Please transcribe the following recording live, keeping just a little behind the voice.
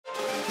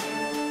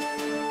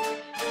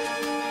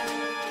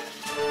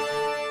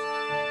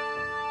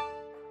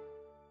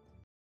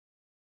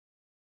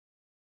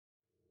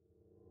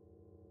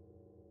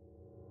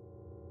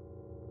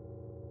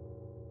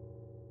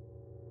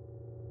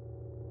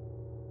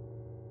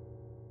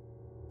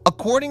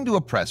According to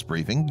a press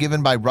briefing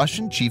given by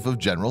Russian Chief of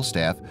General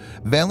Staff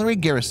Valery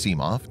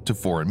Gerasimov to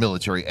foreign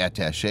military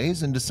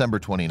attachés in December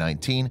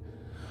 2019,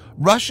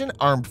 Russian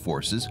armed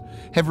forces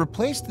have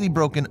replaced the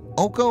broken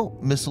Oko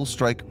missile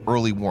strike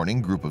early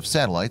warning group of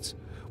satellites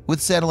with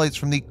satellites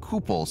from the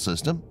Kupol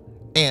system,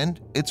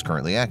 and it's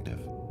currently active.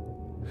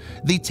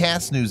 The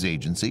TASS news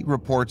agency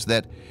reports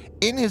that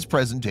in his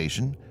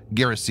presentation,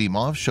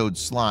 Gerasimov showed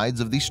slides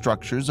of the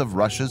structures of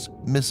Russia's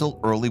missile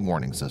early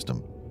warning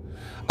system.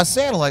 A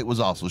satellite was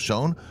also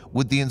shown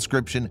with the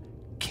inscription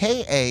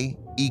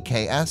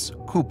EKS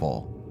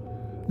Kupol.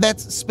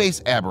 That's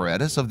Space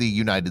Apparatus of the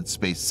United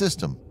Space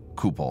System,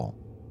 Kupol.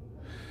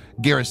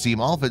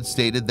 Gerasimov had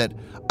stated that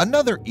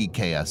another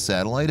EKS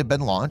satellite had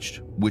been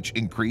launched, which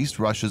increased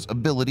Russia's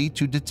ability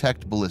to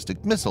detect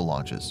ballistic missile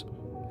launches.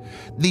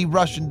 The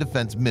Russian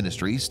Defense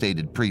Ministry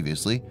stated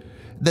previously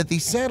that the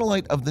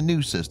satellite of the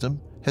new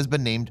system has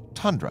been named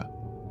Tundra.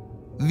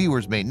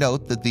 Viewers may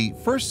note that the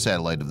first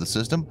satellite of the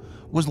system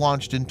was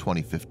launched in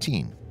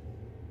 2015.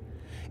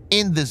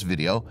 In this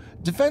video,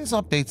 Defense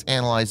Updates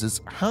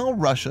analyzes how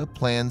Russia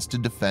plans to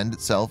defend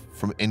itself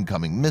from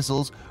incoming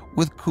missiles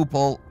with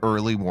Kupol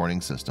early warning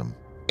system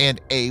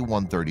and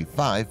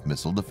A-135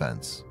 missile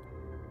defense.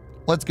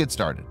 Let's get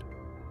started.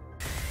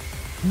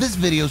 This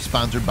video is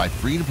sponsored by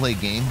free-to-play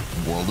game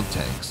World of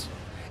Tanks.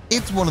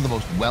 It's one of the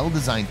most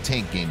well-designed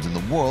tank games in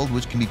the world,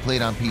 which can be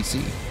played on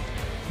PC.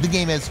 The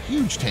game has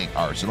huge tank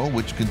arsenal,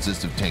 which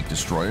consists of tank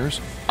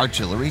destroyers,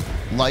 artillery,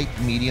 light,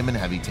 medium, and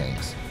heavy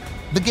tanks.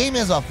 The game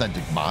has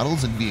authentic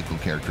models and vehicle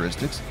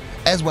characteristics,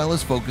 as well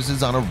as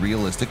focuses on a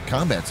realistic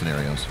combat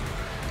scenarios.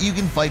 You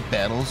can fight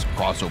battles,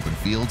 cross open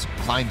fields,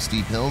 climb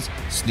steep hills,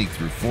 sneak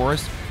through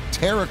forests,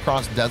 tear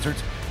across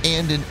deserts,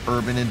 and in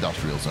urban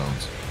industrial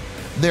zones.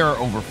 There are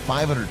over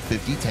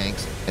 550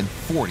 tanks and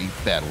 40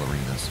 battle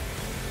arenas.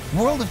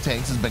 World of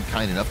Tanks has been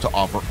kind enough to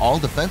offer all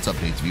Defense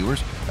Updates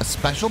viewers a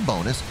special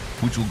bonus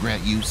which will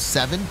grant you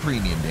 7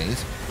 premium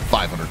days,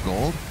 500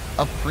 gold,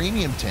 a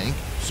premium tank,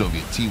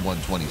 Soviet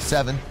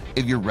T-127,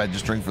 if you're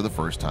registering for the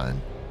first time.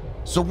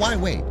 So why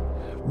wait?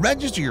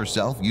 Register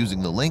yourself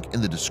using the link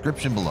in the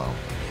description below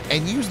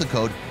and use the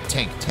code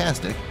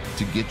TANKTASTIC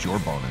to get your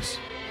bonus.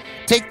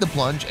 Take the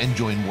plunge and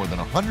join more than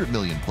 100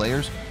 million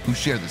players who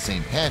share the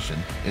same passion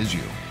as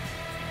you.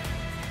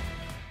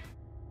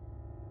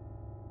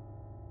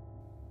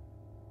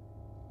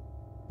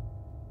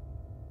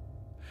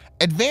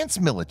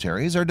 Advanced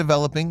militaries are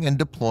developing and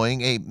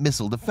deploying a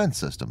missile defense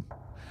system.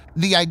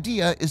 The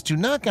idea is to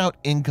knock out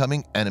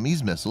incoming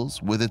enemy's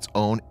missiles with its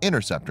own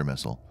interceptor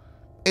missile.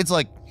 It's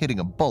like hitting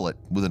a bullet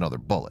with another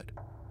bullet.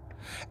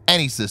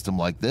 Any system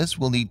like this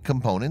will need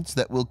components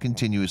that will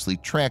continuously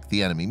track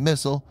the enemy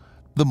missile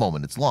the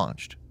moment it's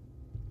launched.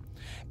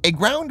 A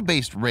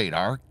ground-based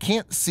radar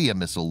can't see a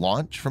missile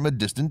launch from a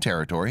distant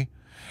territory,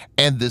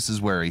 and this is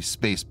where a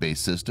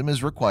space-based system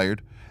is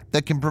required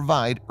that can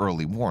provide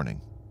early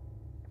warning.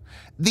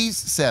 These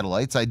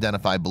satellites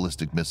identify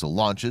ballistic missile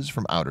launches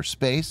from outer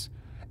space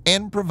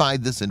and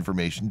provide this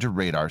information to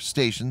radar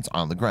stations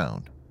on the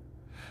ground.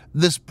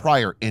 This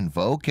prior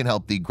info can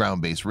help the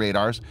ground-based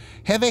radars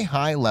have a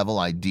high-level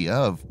idea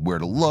of where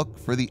to look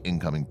for the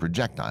incoming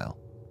projectile.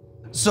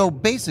 So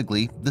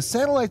basically, the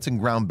satellites and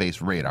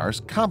ground-based radars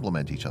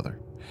complement each other,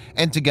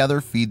 and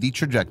together feed the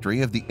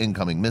trajectory of the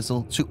incoming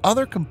missile to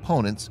other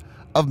components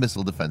of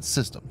missile defense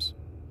systems.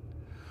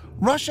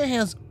 Russia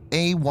has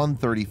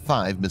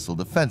A-135 missile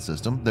defense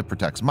system that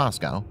protects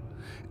Moscow,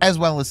 as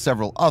well as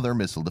several other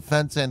missile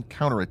defense and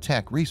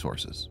counterattack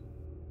resources.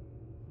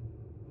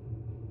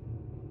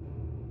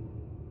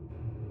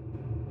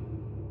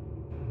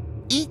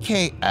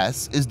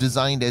 EKS is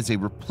designed as a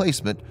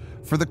replacement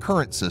for the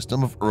current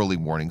system of early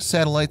warning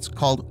satellites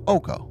called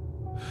Oko,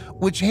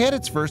 which had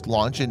its first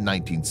launch in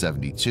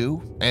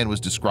 1972 and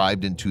was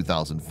described in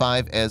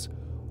 2005 as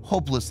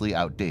hopelessly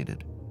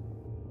outdated.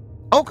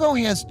 Oko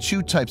has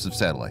 2 types of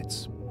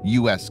satellites.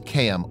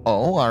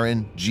 USKMO are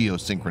in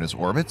geosynchronous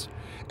orbits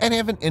and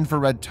have an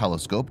infrared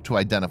telescope to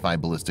identify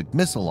ballistic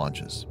missile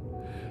launches.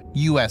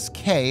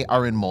 USK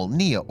are in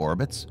Molniya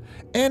orbits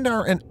and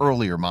are an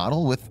earlier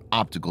model with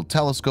optical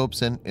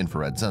telescopes and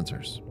infrared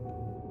sensors.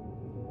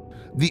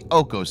 The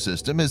Oko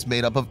system is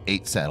made up of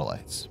 8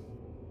 satellites.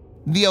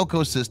 The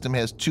Oko system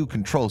has 2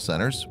 control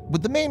centers,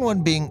 with the main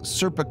one being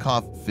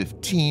Serpukhov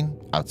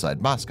 15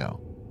 outside Moscow.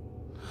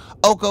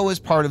 Oko is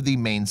part of the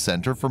main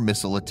Center for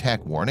Missile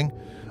Attack Warning,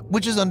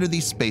 which is under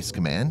the Space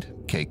Command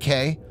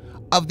 (KK)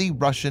 of the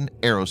Russian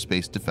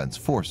Aerospace Defense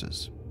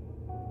Forces.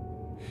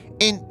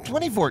 In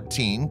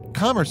 2014,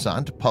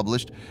 Kommersant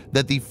published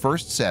that the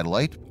first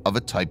satellite of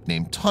a type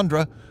named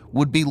Tundra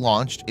would be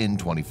launched in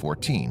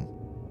 2014.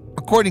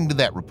 According to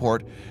that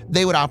report,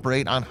 they would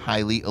operate on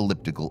highly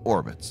elliptical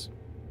orbits.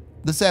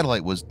 The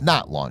satellite was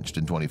not launched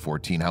in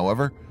 2014,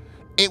 however.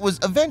 It was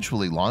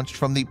eventually launched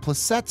from the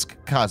Plesetsk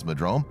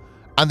Cosmodrome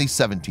on the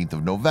 17th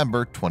of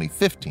November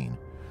 2015,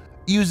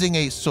 using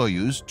a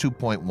Soyuz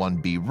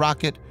 2.1B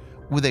rocket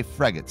with a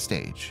frigate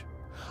stage,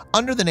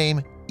 under the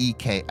name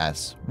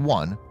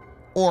EKS-1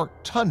 or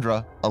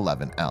Tundra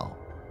 11L.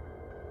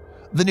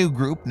 The new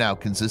group now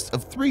consists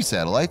of 3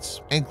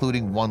 satellites,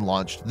 including one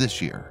launched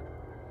this year.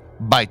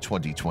 By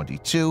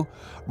 2022,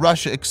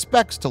 Russia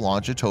expects to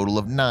launch a total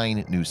of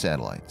 9 new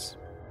satellites.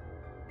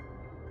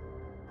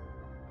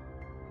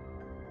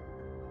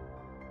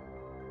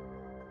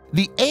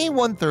 The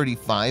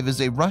A-135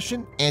 is a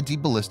Russian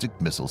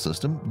anti-ballistic missile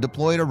system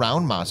deployed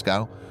around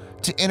Moscow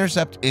to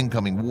intercept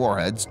incoming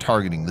warheads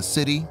targeting the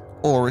city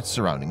or its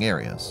surrounding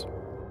areas.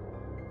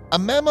 A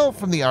memo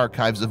from the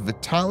archives of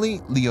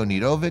Vitaly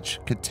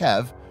Leonidovich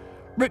Katev,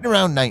 written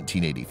around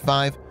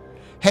 1985,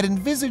 had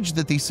envisaged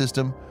that the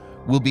system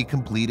will be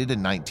completed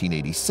in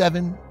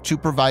 1987 to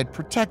provide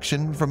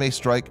protection from a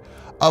strike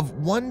of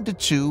 1 to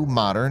 2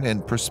 modern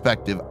and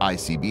prospective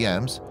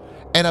ICBMs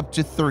and up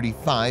to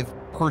 35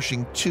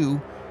 Pershing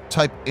II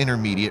type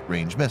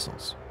intermediate-range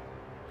missiles.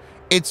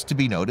 It's to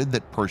be noted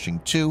that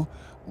Pershing II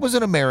was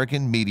an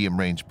American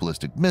medium-range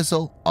ballistic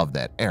missile of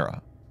that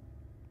era.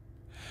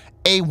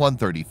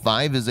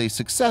 A-135 is a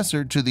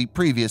successor to the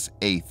previous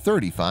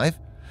A-35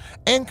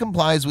 and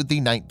complies with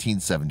the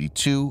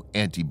 1972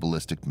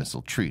 Anti-Ballistic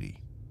Missile Treaty.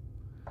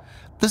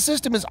 The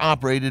system is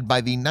operated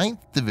by the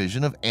 9th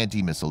Division of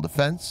Anti-Missile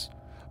Defense,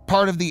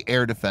 part of the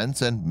Air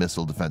Defense and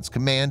Missile Defense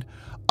Command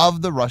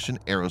of the Russian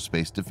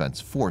Aerospace Defense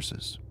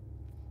Forces.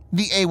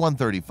 The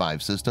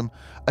A-135 system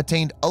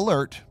attained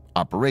alert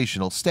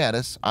operational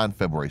status on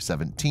February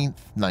 17,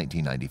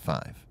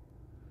 1995.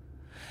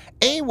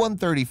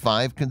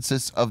 A-135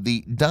 consists of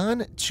the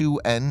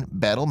Dan-2N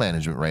battle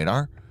management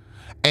radar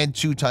and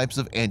 2 types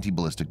of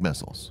anti-ballistic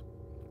missiles.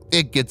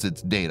 It gets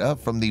its data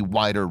from the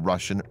wider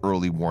Russian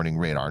early warning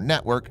radar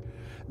network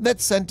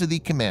that's sent to the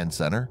command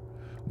center,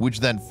 which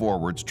then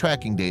forwards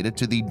tracking data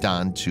to the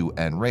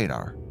Dan-2N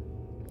radar.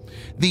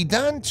 The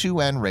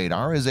Dan-2N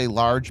radar is a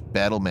large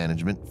battle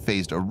management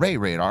phased array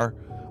radar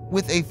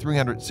with a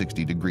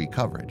 360-degree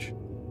coverage.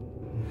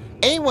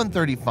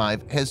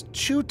 A-135 has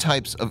 2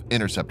 types of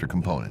interceptor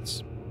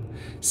components: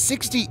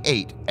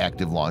 68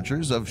 active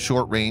launchers of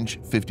short-range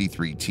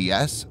 53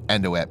 TS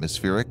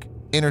endo-atmospheric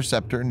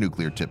interceptor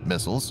nuclear-tipped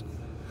missiles,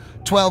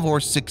 12 or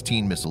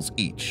 16 missiles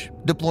each,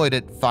 deployed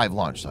at 5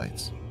 launch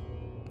sites,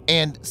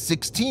 and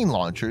 16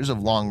 launchers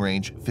of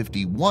long-range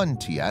 51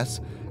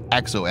 TS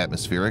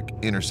exo-atmospheric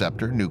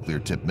interceptor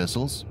nuclear-tipped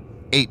missiles,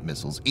 8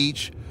 missiles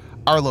each,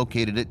 are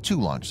located at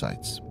 2 launch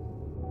sites.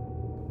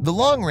 The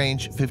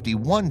long-range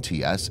 51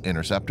 TS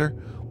interceptor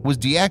was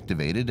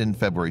deactivated in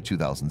February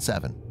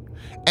 2007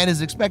 and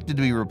is expected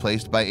to be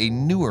replaced by a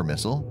newer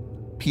missile,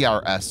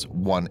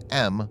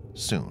 PRS-1M,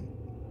 soon.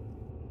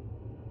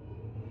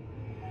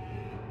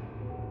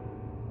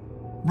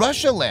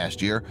 Russia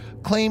last year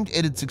claimed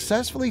it had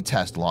successfully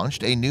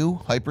test-launched a new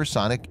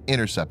hypersonic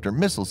interceptor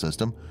missile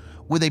system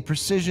with a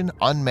precision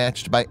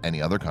unmatched by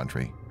any other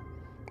country.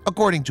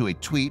 According to a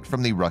tweet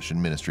from the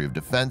Russian Ministry of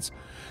Defense,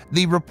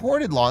 the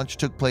reported launch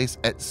took place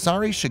at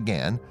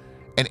Sary-Shagan,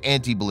 an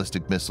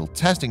anti-ballistic missile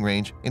testing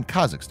range in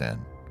Kazakhstan.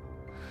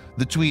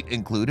 The tweet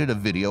included a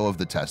video of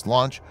the test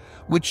launch,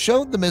 which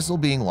showed the missile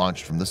being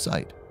launched from the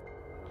site.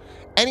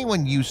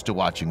 Anyone used to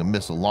watching a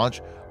missile launch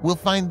will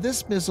find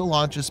this missile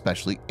launch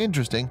especially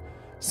interesting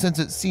since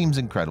it seems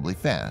incredibly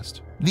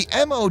fast. The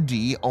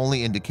MOD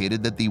only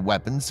indicated that the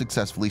weapon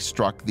successfully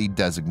struck the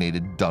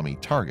designated dummy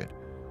target.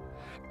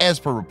 As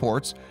per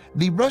reports,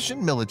 the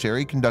Russian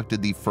military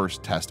conducted the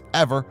first test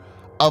ever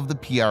of the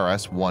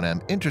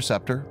PRS-1M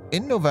interceptor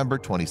in November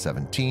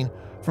 2017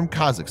 from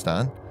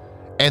Kazakhstan,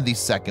 and the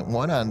second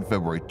one on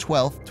February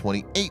 12,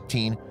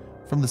 2018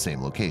 from the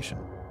same location.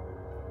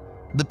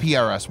 The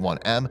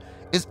PRS-1M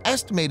is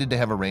estimated to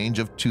have a range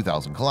of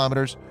 2,000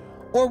 kilometers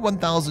or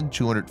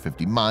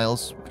 1,250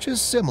 miles, which is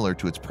similar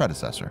to its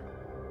predecessor.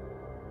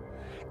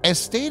 As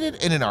stated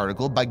in an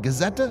article by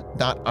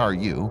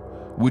Gazeta.ru,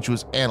 which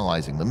was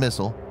analyzing the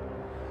missile,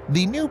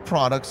 the new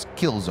product's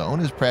kill zone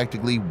is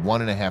practically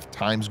 1.5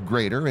 times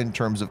greater in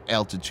terms of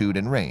altitude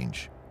and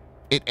range.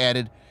 It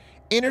added,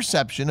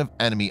 interception of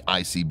enemy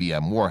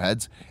ICBM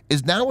warheads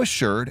is now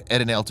assured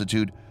at an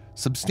altitude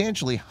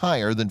substantially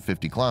higher than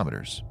 50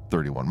 kilometers,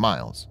 31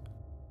 miles.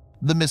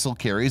 The missile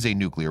carries a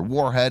nuclear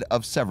warhead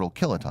of several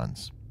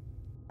kilotons.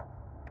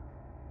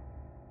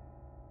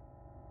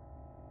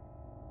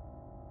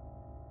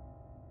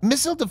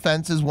 Missile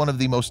defense is one of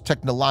the most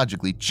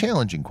technologically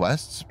challenging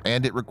quests,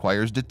 and it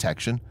requires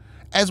detection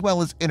as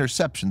well as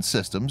interception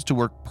systems to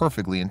work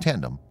perfectly in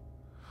tandem.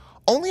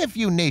 Only a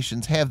few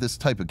nations have this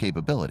type of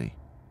capability.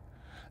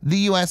 The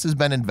U.S. has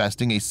been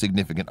investing a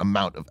significant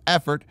amount of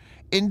effort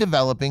in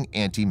developing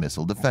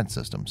anti-missile defense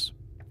systems.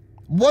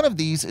 One of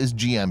these is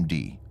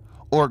GMD,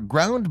 or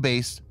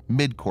Ground-Based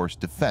Mid-Course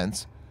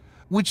Defense,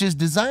 which is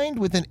designed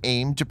with an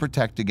aim to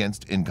protect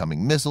against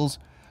incoming missiles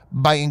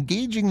by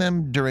engaging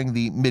them during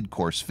the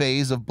mid-course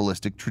phase of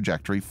ballistic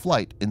trajectory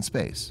flight in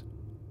space.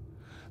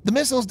 The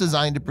missile is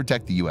designed to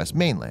protect the U.S.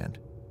 mainland.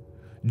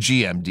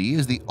 GMD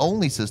is the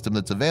only system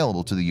that's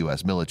available to the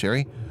U.S.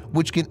 military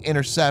which can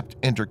intercept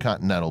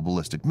intercontinental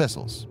ballistic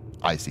missiles,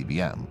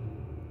 ICBM.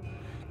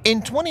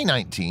 In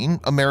 2019,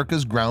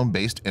 America's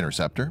Ground-Based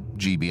Interceptor,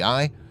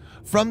 GBI,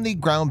 from the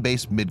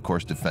Ground-Based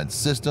Mid-Course Defense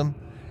System,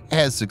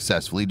 has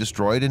successfully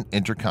destroyed an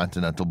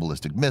intercontinental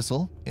ballistic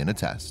missile in a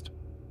test.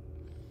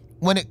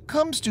 When it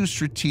comes to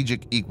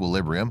strategic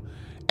equilibrium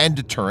and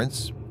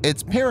deterrence,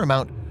 it's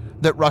paramount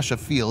that Russia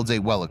fields a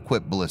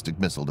well-equipped ballistic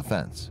missile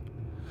defense.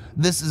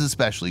 This is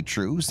especially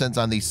true since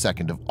on the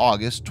 2nd of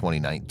August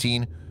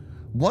 2019,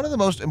 one of the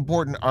most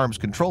important arms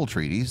control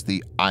treaties,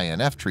 the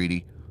INF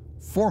Treaty,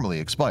 formally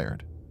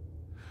expired.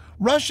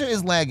 Russia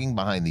is lagging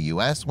behind the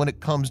US when it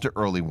comes to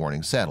early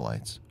warning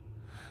satellites.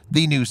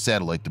 The new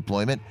satellite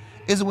deployment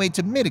is a way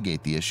to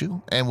mitigate the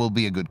issue and will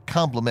be a good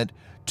complement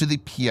to the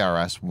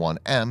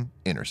PRS-1M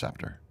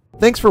Interceptor.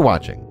 Thanks for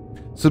watching.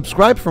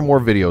 Subscribe for more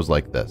videos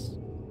like this.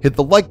 Hit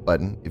the like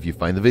button if you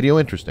find the video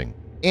interesting,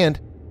 and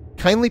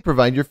kindly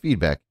provide your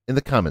feedback in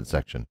the comment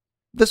section.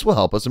 This will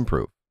help us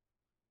improve.